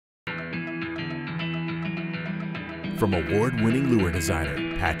From award-winning lure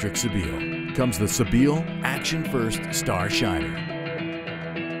designer Patrick Sebile comes the Sebile Action First Star Shiner,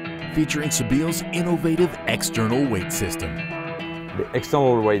 featuring Sebile's innovative external weight system. The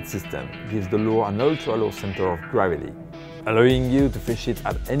external weight system gives the lure an ultra-low center of gravity, allowing you to fish it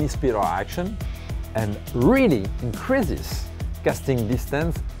at any speed or action, and really increases casting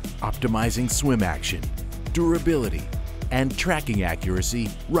distance, optimizing swim action, durability, and tracking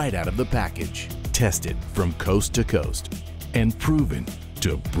accuracy right out of the package. Tested from coast to coast and proven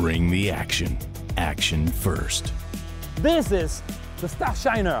to bring the action. Action first. This is the Star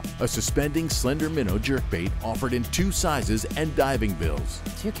Shiner. A suspending slender minnow jerkbait offered in 2 sizes and diving bills.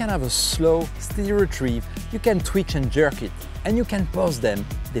 You can have a slow, steady retrieve, you can twitch and jerk it, and you can pose them.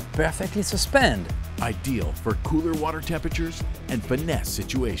 They perfectly suspend. Ideal for cooler water temperatures and finesse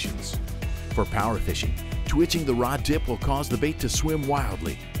situations. For power fishing, twitching the rod tip will cause the bait to swim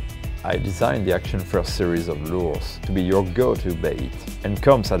wildly. I designed the Action First series of lures to be your go-to bait and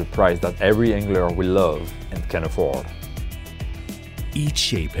comes at a price that every angler will love and can afford. Each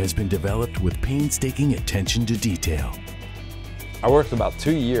shape has been developed with painstaking attention to detail. I worked about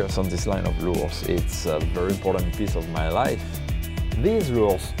 2 years on this line of lures. It's a very important piece of my life. These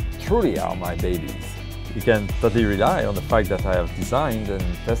lures truly are my babies. You can totally rely on the fact that I have designed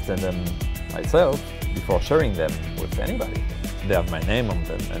and tested them myself before sharing them with anybody. They have my name on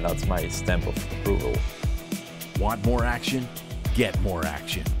them, and that's my stamp of approval. Want more action? Get more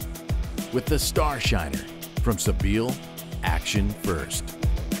action with the Star Shiner from Sebile Action First.